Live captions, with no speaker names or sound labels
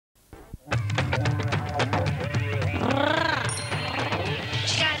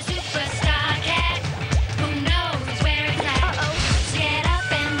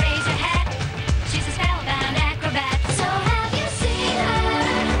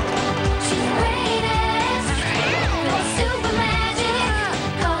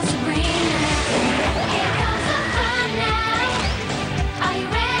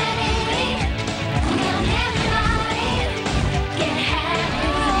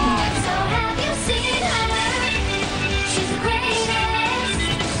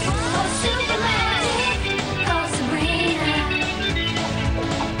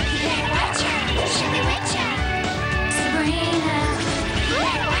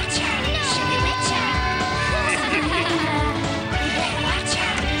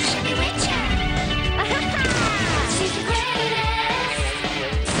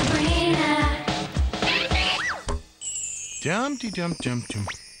Dum-de-dum-dum-dum.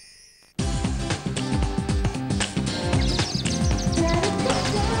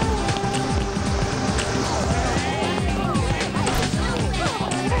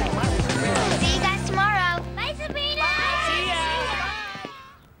 See you guys tomorrow. Bye, Sabrina. Bye. See ya.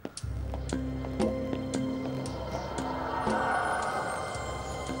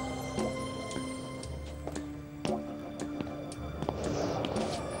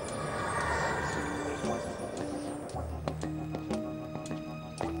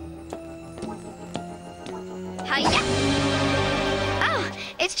 Hiya. Oh,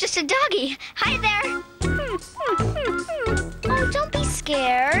 it's just a doggy. Hi there. Oh, don't be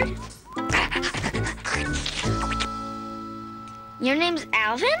scared. Your name's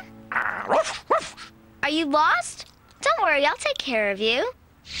Alvin? Are you lost? Don't worry, I'll take care of you.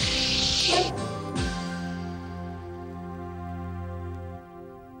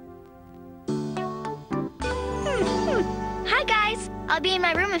 Hi, guys. I'll be in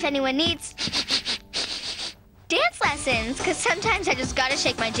my room if anyone needs dance lessons, because sometimes I just gotta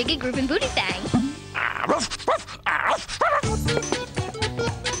shake my jiggy groove and booty thang.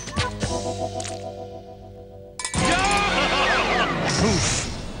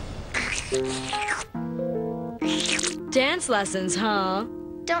 Dance lessons, huh?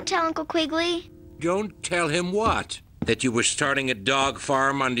 Don't tell Uncle Quigley. Don't tell him what? That you were starting a dog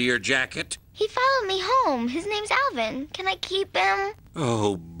farm under your jacket? He followed me home. His name's Alvin. Can I keep him?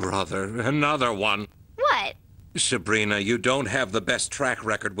 Oh, brother, another one. What? Sabrina, you don't have the best track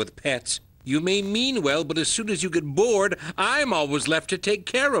record with pets. You may mean well, but as soon as you get bored, I'm always left to take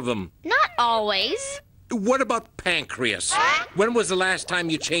care of them. Not always. What about Pancreas? When was the last time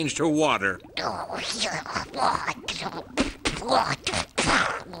you changed her water?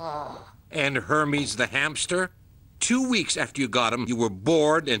 And Hermes the hamster? 2 weeks after you got him, you were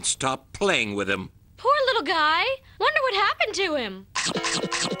bored and stopped playing with him. Poor little guy. Wonder what happened to him.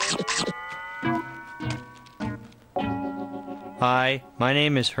 Hi, my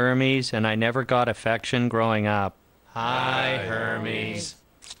name is Hermes, and I never got affection growing up. Hi, Hermes.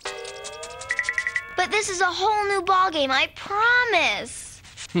 But this is a whole new ballgame, I promise.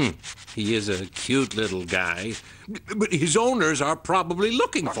 He is a cute little guy, but his owners are probably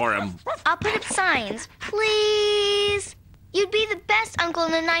looking for him. I'll put up signs. Please. You'd be the best uncle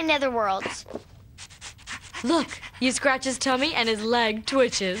in the 9 netherworlds. Look, you scratch his tummy and his leg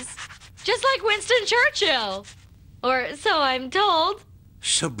twitches. Just like Winston Churchill. Or so I'm told.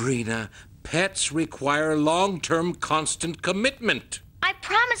 Sabrina, pets require long-term constant commitment. I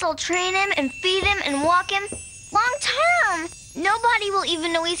promise I'll train him and feed him and walk him long term. Nobody will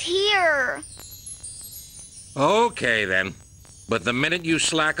even know he's here. Okay, then. But the minute you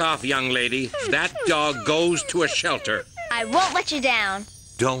slack off, young lady, that dog goes to a shelter. I won't let you down.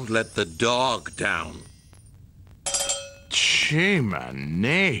 Don't let the dog down.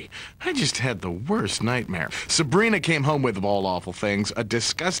 Nay, I just had the worst nightmare. Sabrina came home with, of all awful things, a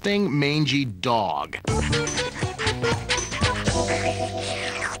disgusting, mangy dog.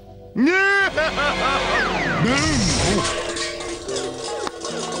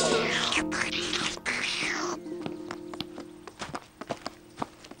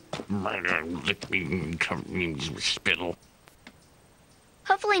 Spittle.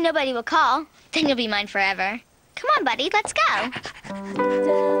 Hopefully nobody will call. Then you'll be mine forever. Come on, buddy, let's go.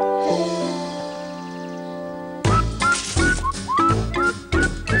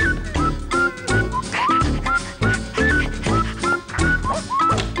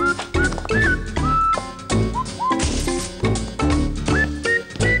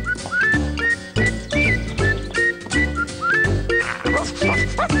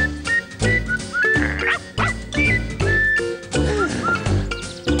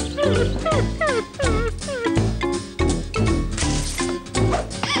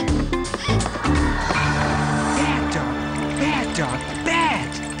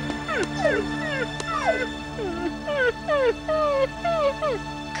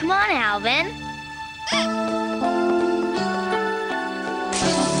 Come on, Alvin.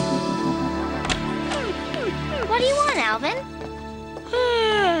 What do you want, Alvin?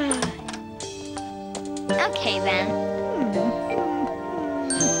 Okay, then.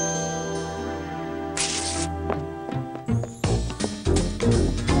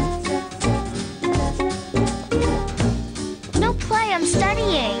 No play, I'm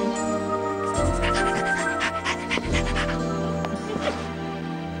studying.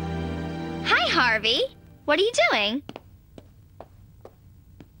 Hi, Harvey. What are you doing?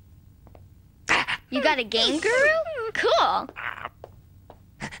 You got a game, Guru? Cool.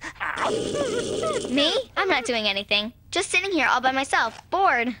 Me? I'm not doing anything. Just sitting here all by myself,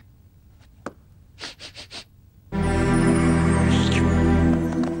 bored.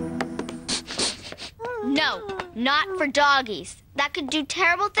 Not for doggies. That could do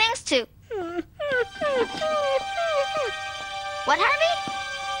terrible things to... What, Harvey?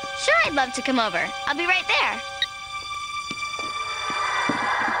 Sure, I'd love to come over. I'll be right there.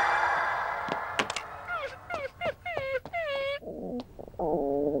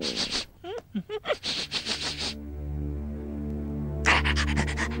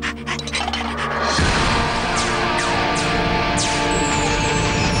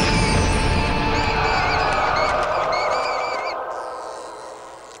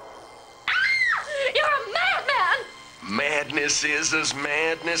 Madness is as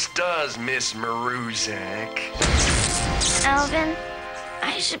madness does, Miss Maruzak. Alvin,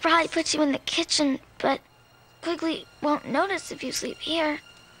 I should probably put you in the kitchen, but Quigley won't notice if you sleep here.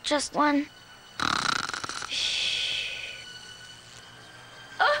 Just one.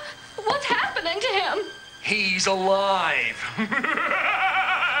 What's happening to him? He's alive.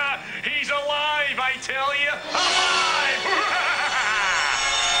 He's alive, I tell you. Alive!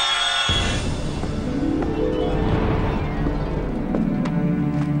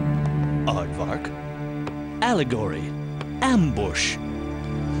 Aardvark. Allegory. Ambush.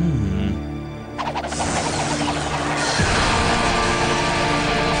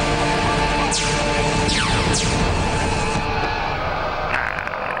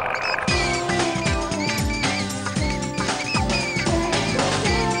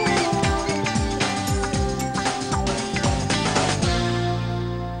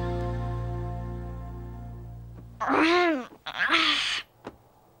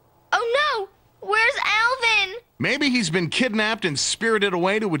 Oh no! Where's Alvin? Maybe he's been kidnapped and spirited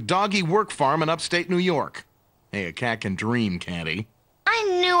away to a doggy work farm in upstate New York. Hey, a cat can dream, can't he? I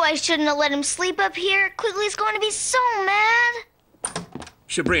knew I shouldn't have let him sleep up here. Quigley's going to be so mad.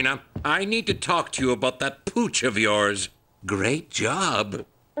 Sabrina, I need to talk to you about that pooch of yours. Great job.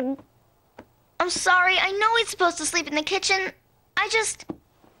 I'm sorry. I know he's supposed to sleep in the kitchen.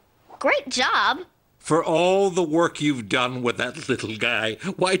 Great job. For all the work you've done with that little guy.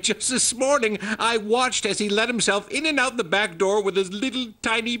 Why, just this morning, I watched as he let himself in and out the back door with his little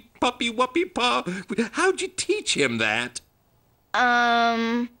tiny puppy-wuppy paw. How'd you teach him that?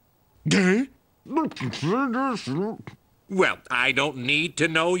 Well, I don't need to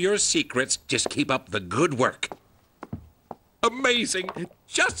know your secrets. Just keep up the good work. Amazing.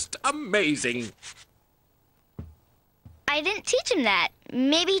 Just amazing. I didn't teach him that.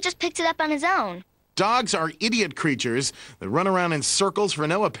 Maybe he just picked it up on his own. Dogs are idiot creatures that run around in circles for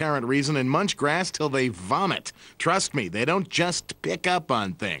no apparent reason and munch grass till they vomit. Trust me, they don't just pick up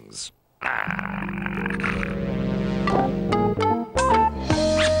on things.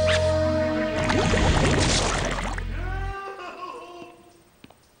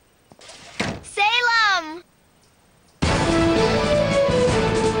 Salem!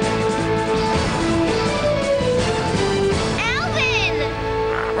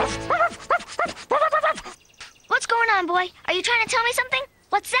 What's going on, boy? Are you trying to tell me something?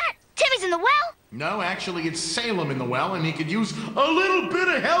 What's that? Timmy's in the well? No, actually, it's Salem in the well, and he could use a little bit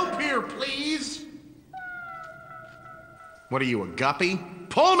of help here, please. What are you, a guppy?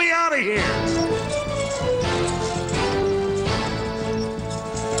 Pull me out of here!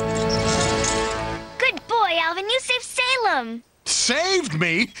 Good boy, Alvin. You saved Salem. Saved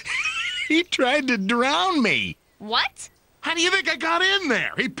me? He tried to drown me. What? How do you think I got in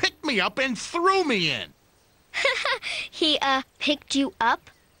there? He picked me up and threw me in. He, picked you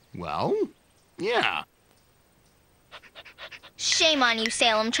up? Well, yeah. Shame on you,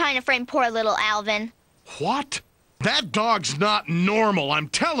 Salem, trying to frame poor little Alvin. What? That dog's not normal. I'm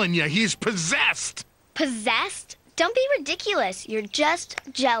telling you, he's possessed. Possessed? Don't be ridiculous. You're just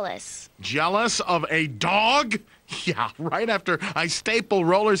jealous. Jealous of a dog? Yeah, right after I staple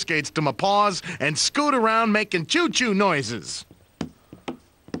roller skates to my paws and scoot around making choo-choo noises.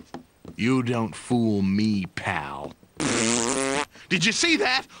 You don't fool me, pal. Did you see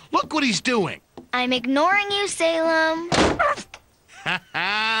that? Look what he's doing. I'm ignoring you, Salem. Ha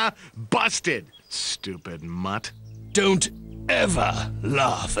ha! Busted, stupid mutt. Don't ever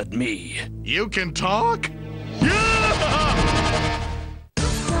laugh at me. You can talk? Yeah!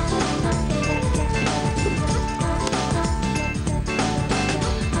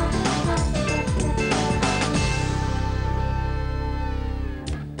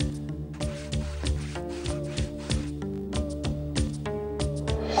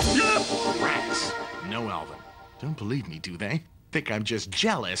 Rats. No, Alvin. Don't believe me, do they? Think I'm just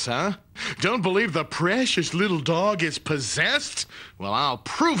jealous, huh? Don't believe the precious little dog is possessed? Well, I'll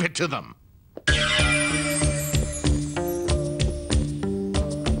prove it to them.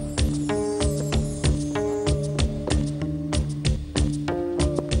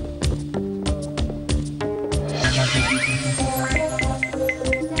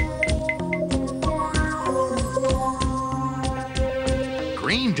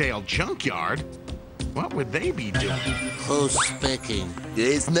 juvenile junkyard? What would they be doing? Who's speaking?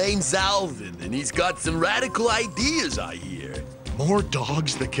 His name's Alvin, and he's got some radical ideas, I hear. More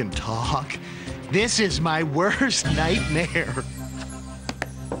dogs that can talk? This is my worst nightmare.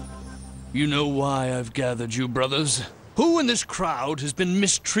 You know why I've gathered you, brothers? Who in this crowd has been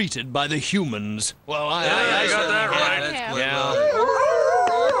mistreated by the humans? Well, I got that right. Yeah.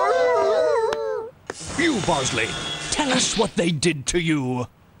 You, Bosley, tell us what they did to you.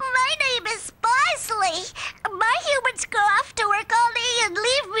 My name is Bosley. My humans go off to work all day and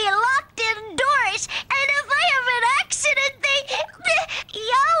leave me locked indoors. And if I have an accident, they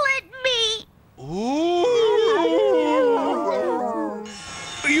yell at me. Ooh.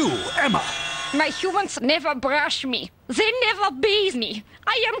 You, Emma. My humans never brush me. They never bathe me.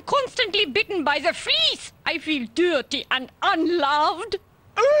 I am constantly bitten by the fleas. I feel dirty and unloved.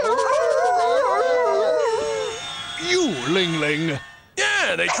 You, Ling Ling.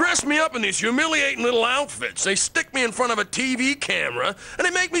 Yeah, they dress me up in these humiliating little outfits. They stick me in front of a TV camera, and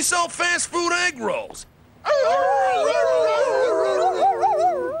they make me sell fast food egg rolls.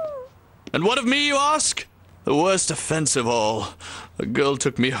 And what of me, you ask? The worst offense of all. A girl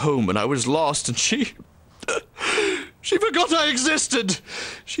took me home and I was lost, and she forgot I existed.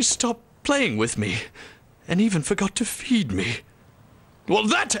 She stopped playing with me and even forgot to feed me. Well,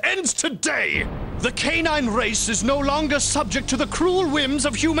 that ends today! The canine race is no longer subject to the cruel whims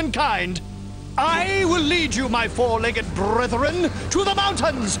of humankind. I will lead you, my four-legged brethren, to the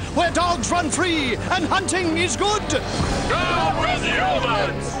mountains where dogs run free and hunting is good. Go with the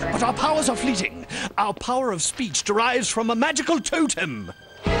humans! But our powers are fleeting. Our power of speech derives from a magical totem.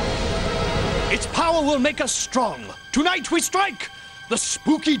 Its power will make us strong. Tonight we strike. The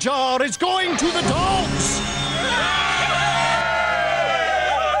spooky jar is going to the dogs.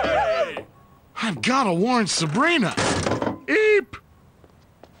 I've got to warn Sabrina. Eep!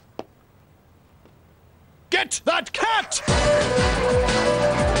 Get that cat!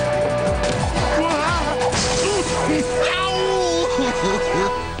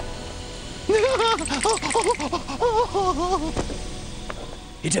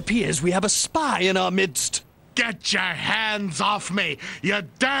 It appears we have a spy in our midst. Get your hands off me, you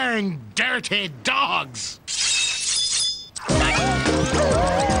dang dirty dogs!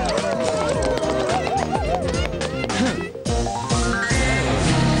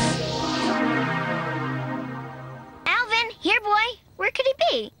 Here, boy. Where could he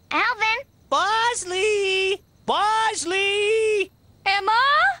be? Alvin? Bosley! Bosley! Emma?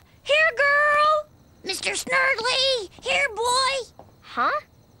 Here, girl. Mr. Snurdly, here, boy. Huh?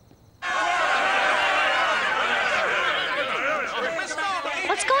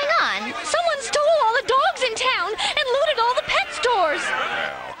 What's going on? Someone stole all the dogs in town and looted all the pet stores.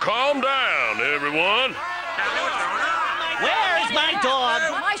 Now, calm down, everyone. Where is my dog?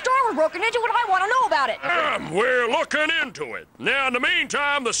 My store was broken into and I want to know about it. We're looking into it. Now, in the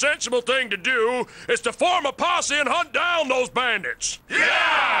meantime, the sensible thing to do is to form a posse and hunt down those bandits.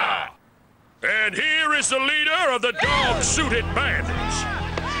 Yeah! And here is the leader of the dog-suited bandits.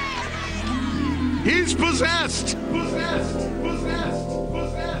 He's possessed!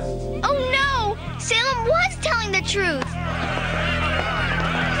 Oh, no! Salem was telling the truth.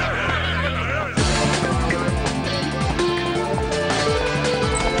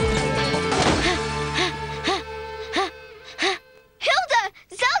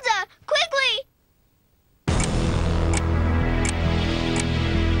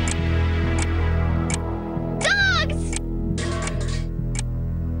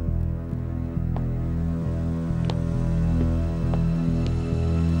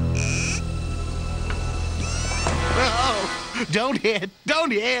 Don't hit!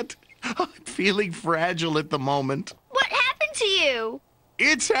 Don't hit! I'm feeling fragile at the moment. What happened to you?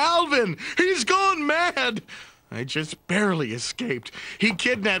 It's Alvin! He's gone mad! I just barely escaped. He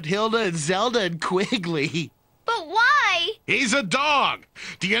kidnapped Hilda and Zelda and Quigley. But why? He's a dog!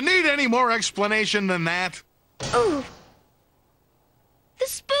 Do you need any more explanation than that? Ooh. The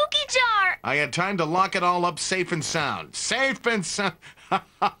spooky jar! I had time to lock it all up safe and sound. Safe and sound.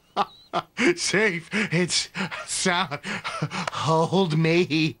 Safe. It's sound. Hold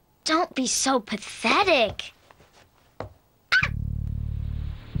me. Don't be so pathetic.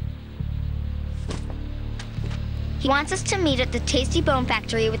 He wants us to meet at the Tasty Bone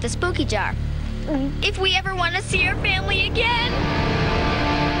Factory with the spooky jar. If we ever want to see our family again.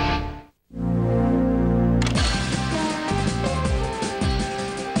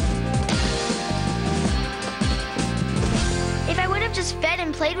 If I would have just fed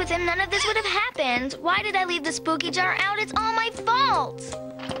and played with him, none of this would have happened. Why did I leave the spooky jar out? It's all my fault.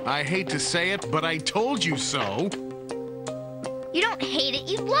 I hate to say it, but I told you so. You don't hate it,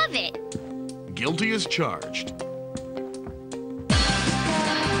 you love it. Guilty as charged.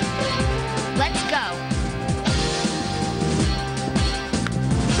 Let's go.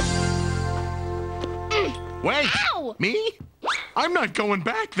 Wait! Ow! Me? I'm not going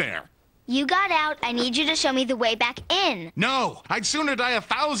back there. You got out. I need you to show me the way back in. No, I'd sooner die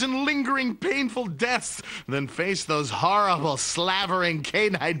 1,000 lingering, painful deaths than face those horrible, slavering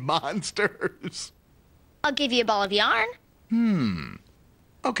canine monsters. I'll give you a ball of yarn.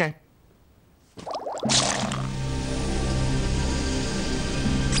 Okay.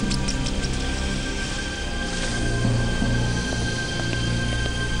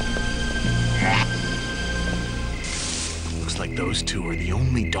 Looks like those two are the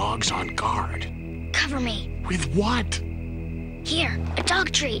only dogs on guard. Cover me. With what? Here, a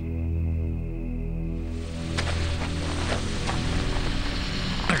dog treat.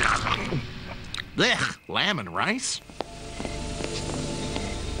 Blech, lamb and rice?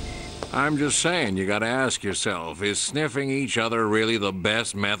 I'm just saying, you gotta ask yourself, is sniffing each other really the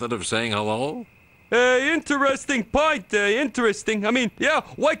best method of saying hello? Interesting point, interesting. I mean, yeah,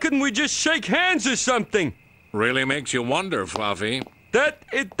 why couldn't we just shake hands or something? Really makes you wonder, Fluffy. That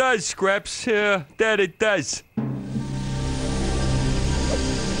it does, Scraps. That it does.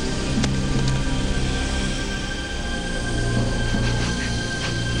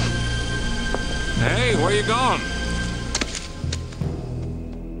 Hey, where you going?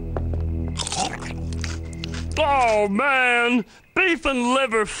 Oh, man. Beef and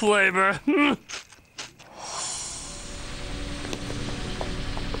liver flavor.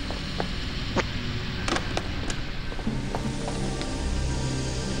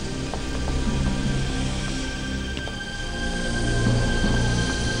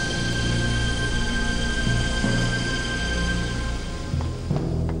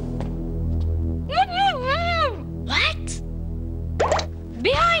 What?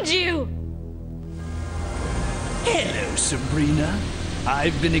 Behind you! Hello, Sabrina.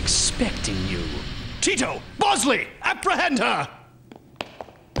 I've been expecting you. Tito! Bosley! Apprehend her!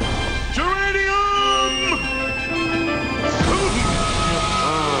 Geranium!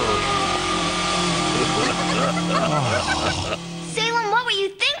 Salem, what were you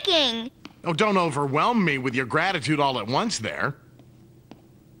thinking? Oh, don't overwhelm me with your gratitude all at once there.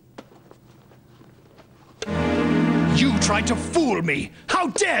 You tried to fool me! How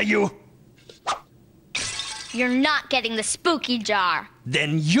dare you! You're not getting the spooky jar.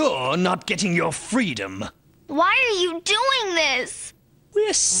 Then you're not getting your freedom. Why are you doing this?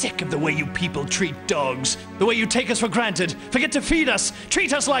 We're sick of the way you people treat dogs, the way you take us for granted, forget to feed us,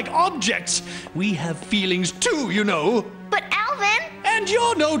 treat us like objects. We have feelings too, you know. But Alvin... And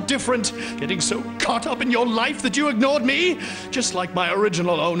you're no different, getting so caught up in your life that you ignored me, just like my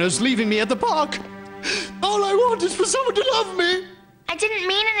original owners leaving me at the park. All I want is for someone to love me. I didn't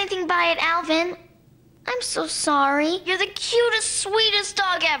mean anything by it, Alvin. I'm so sorry. You're the cutest, sweetest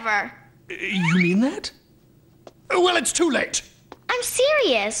dog ever. You mean that? Well, it's too late. I'm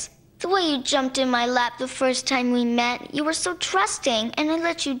serious. The way you jumped in my lap the first time we met, you were so trusting, and I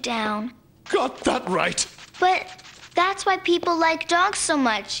let you down. Got that right. But that's why people like dogs so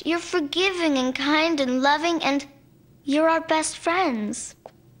much. You're forgiving and kind and loving, and you're our best friends.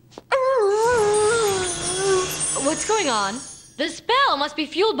 What's going on? The spell must be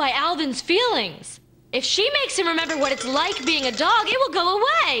fueled by Alvin's feelings. If she makes him remember what it's like being a dog, it will go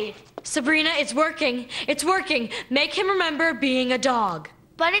away. Sabrina, it's working. It's working. Make him remember being a dog.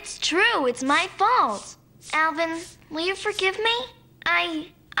 But it's true. It's my fault. Alvin, will you forgive me? I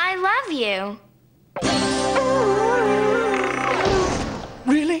love you.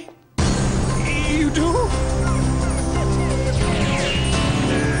 Really? You do?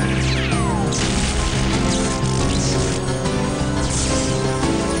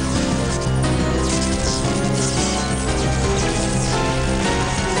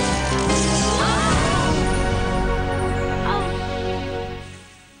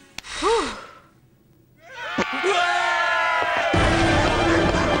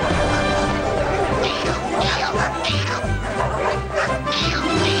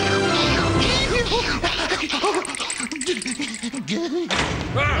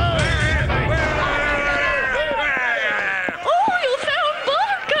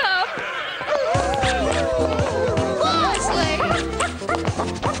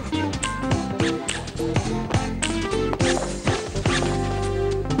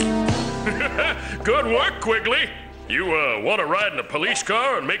 Good work, Quigley. You, want to ride in a police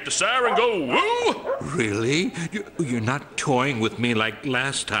car and make the siren go woo? Really? You're not toying with me like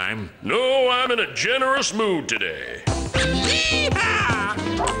last time. No, I'm in a generous mood today. Yee-haw!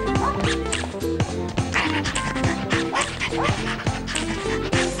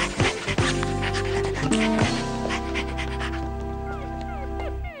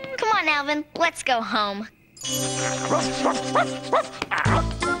 on, Alvin. Let's go home.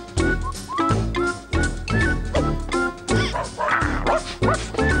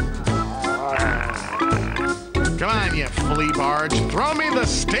 Come on, you flea barge. Throw me the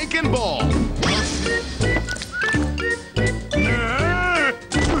stinking ball.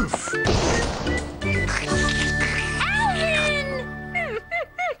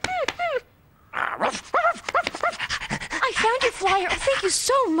 I found your flyer. Oh, thank you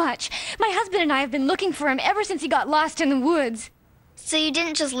so much. My husband and I have been looking for him ever since he got lost in the woods. So you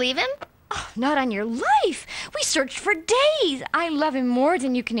didn't just leave him? Oh, not on your life. We searched for days. I love him more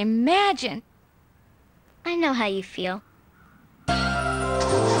than you can imagine. I know how you feel.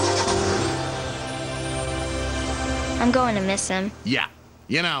 I'm going to miss him. Yeah,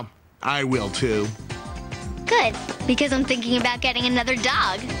 you know, I will too. Good, because I'm thinking about getting another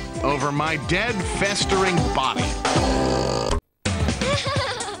dog. Over my dead, festering body.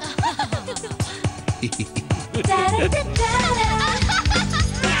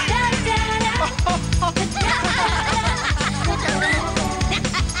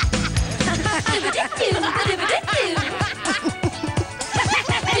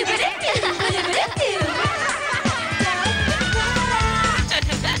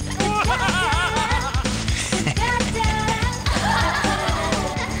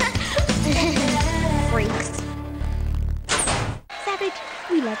 Freaks. Savage,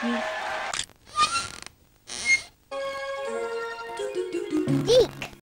 we love you.